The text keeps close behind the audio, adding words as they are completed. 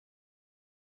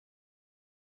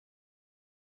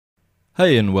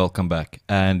Hey and welcome back,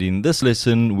 and in this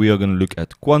lesson we are going to look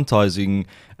at quantizing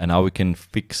and how we can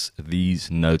fix these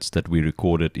notes that we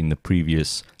recorded in the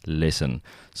previous lesson.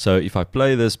 So if I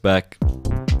play this back,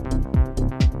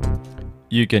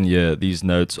 you can hear these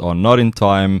notes are not in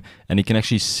time, and you can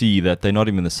actually see that they're not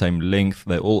even the same length.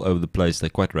 They're all over the place, they're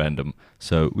quite random.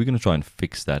 So we're going to try and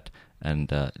fix that,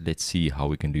 and let's see how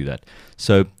we can do that.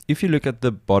 So if you look at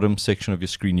the bottom section of your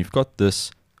screen, you've got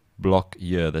this block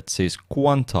here that says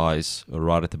quantize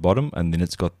right at the bottom, and then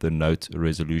it's got the note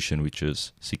resolution, which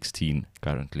is 16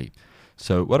 currently.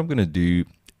 So what I'm going to do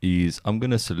is I'm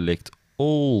going to select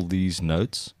all these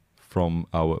notes from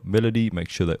our melody, make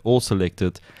sure they're all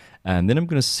selected, and then I'm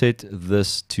going to set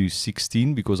this to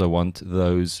 16 because I want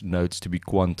those notes to be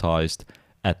quantized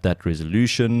at that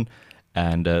resolution.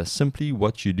 And simply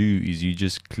what you do is you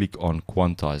just click on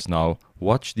quantize. Now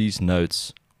watch these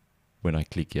notes when I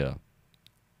click here.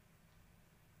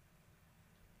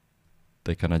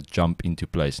 They kind of jump into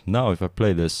place. Now if I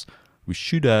play this, we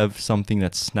should have something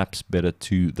that snaps better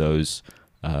to those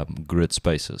grid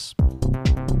spaces.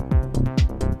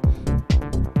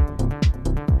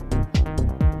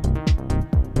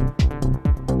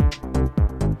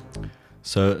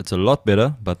 So it's a lot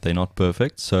better, but they're not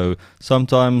perfect. So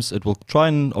sometimes it will try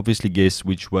and obviously guess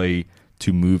which way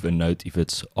to move a note if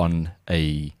it's on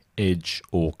a edge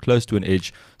or close to an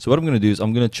edge. So what I'm going to do is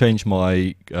I'm going to change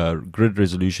my grid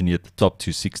resolution here at the top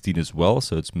to 16 as well,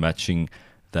 so it's matching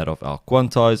that of our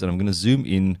quantize, and I'm going to zoom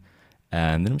in,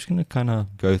 and then I'm just going to kind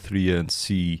of go through here and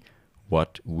see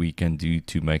what we can do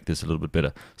to make this a little bit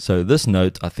better. So this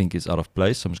note I think is out of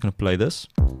place, so I'm just going to play this.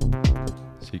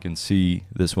 So you can see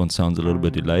this one sounds a little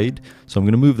bit delayed, so I'm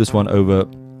going to move this one over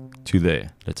to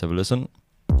there. Let's have a listen.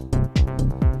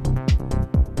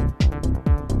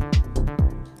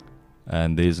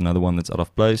 And there's another one that's out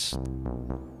of place. Just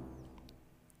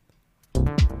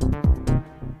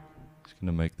going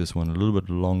to make this one a little bit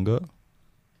longer.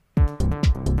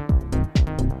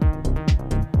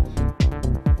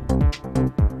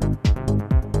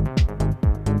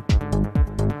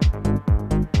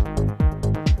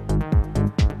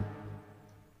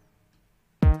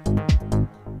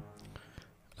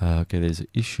 Okay, there's an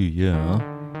issue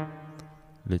here.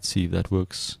 Let's see if that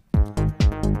works.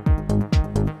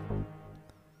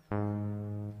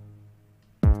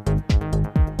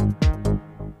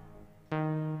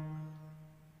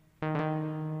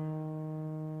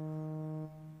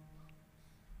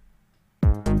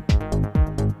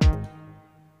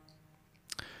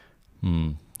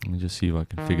 Let me just see if I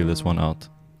can figure this one out.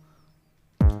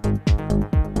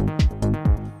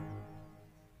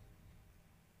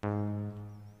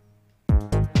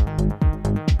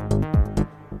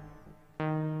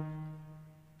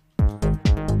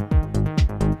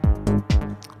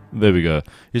 There we go. You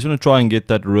just want to try and get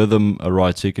that rhythm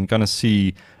right, so you can kind of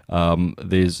see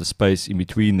there's a space in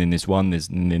between, then there's one,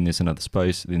 then there's another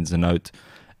space, then there's a note,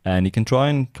 and you can try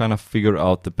and kind of figure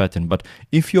out the pattern. But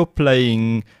if your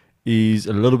playing is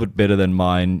a little bit better than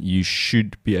mine, you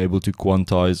should be able to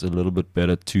quantize a little bit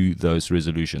better to those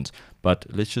resolutions. But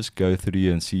let's just go through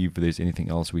here and see if there's anything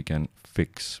else we can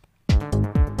fix.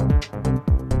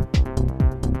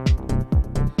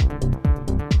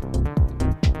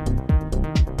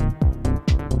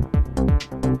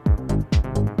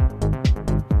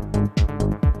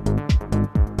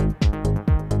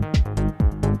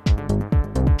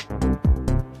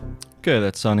 Okay,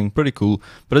 that's sounding pretty cool,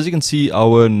 but as you can see,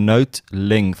 our note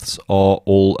lengths are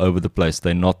all over the place.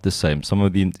 They're not the same. Some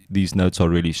of these notes are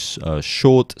really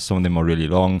short, some of them are really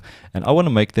long, and I want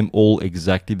to make them all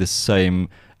exactly the same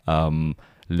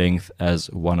length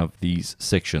as one of these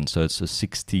sections. So it's a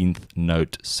 16th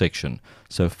note section.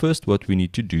 So first what we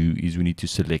need to do is we need to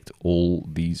select all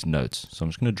these notes. So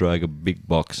I'm just going to drag a big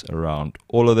box around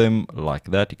all of them like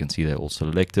that. You can see they're all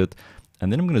selected,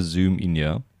 and then I'm going to zoom in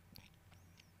here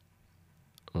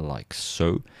like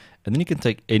so, and then you can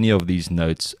take any of these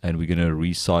notes and we're going to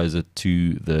resize it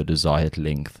to the desired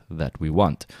length that we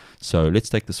want. So let's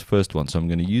take this first one. So I'm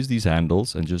going to use these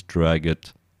handles and just drag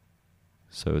it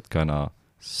so it kind of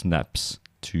snaps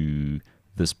to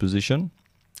this position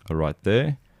right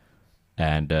there,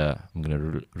 and I'm going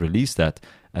to release that,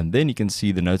 and then you can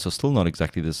see the notes are still not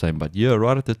exactly the same, but here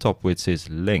right at the top where it says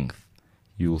length,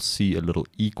 you will see a little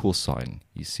equal sign.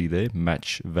 You see there,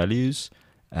 match values,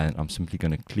 and I'm simply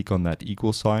going to click on that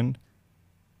equal sign,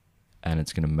 and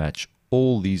it's going to match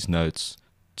all these notes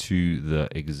to the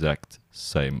exact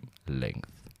same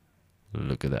length.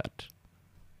 Look at that.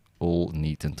 All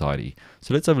neat and tidy.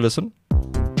 So let's have a listen.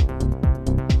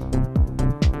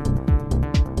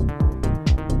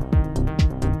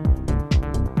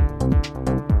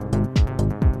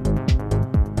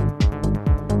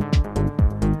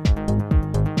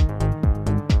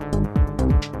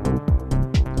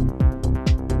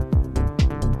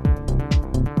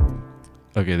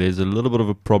 Okay, there's a little bit of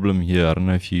a problem here. I don't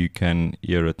know if you can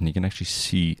hear it, and you can actually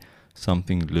see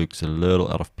something looks a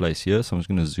little out of place here. So I'm just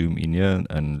going to zoom in here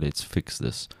and let's fix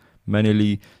this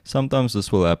manually. Sometimes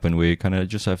this will happen where you kind of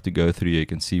just have to go through. You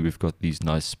can see we've got these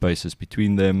nice spaces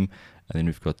between them, and then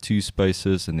we've got 2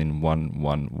 spaces, and then 1,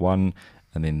 1, 1,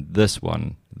 and then this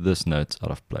note's out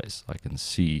of place. I can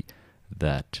see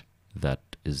that that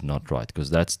is not right, because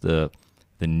that's the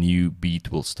new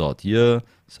beat will start here.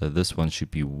 So this one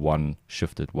should be 1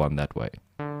 shifted 1 that way,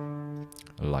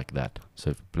 like that. So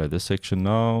if we play this section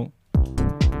now,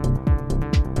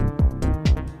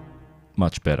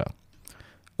 much better.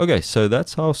 Okay, so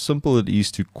that's how simple it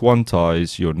is to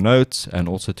quantize your notes and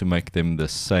also to make them the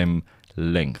same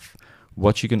length.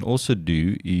 What you can also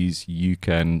do is you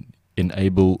can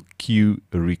enable Q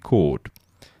record,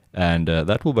 and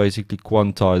that will basically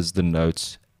quantize the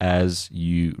notes as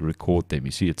you record them.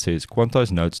 You see it says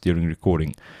quantize notes during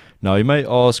recording. Now you may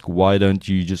ask, why don't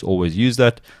you just always use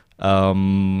that?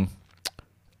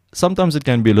 Sometimes it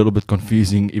can be a little bit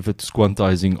confusing if it's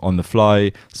quantizing on the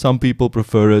fly. Some people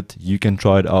prefer it. You can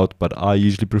try it out, but I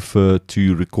usually prefer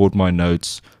to record my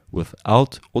notes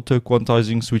without auto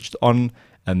quantizing switched on,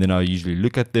 and then I usually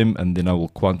look at them and then I will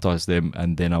quantize them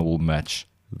and then I will match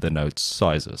the notes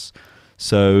sizes.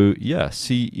 So yeah,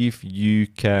 see if you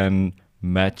can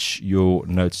match your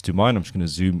notes to mine. I'm just going to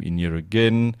zoom in here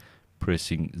again,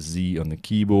 pressing Z on the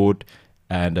keyboard,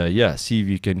 and yeah, see if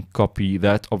you can copy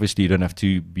that. Obviously you don't have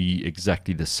to be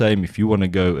exactly the same. If you want to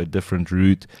go a different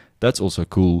route, that's also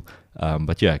cool,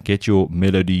 but yeah, get your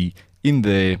melody in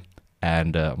there.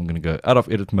 And I'm going to go out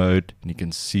of edit mode, and you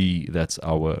can see that's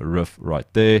our riff right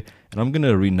there. And I'm going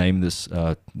to rename this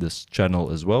this channel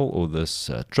as well, or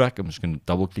this track. I'm just going to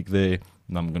double click there,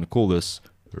 and I'm going to call this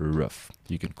riff.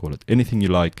 You can call it anything you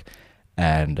like,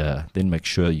 and then make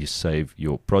sure you save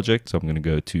your project. So I'm going to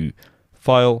go to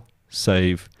File,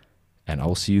 Save, and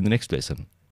I'll see you in the next lesson.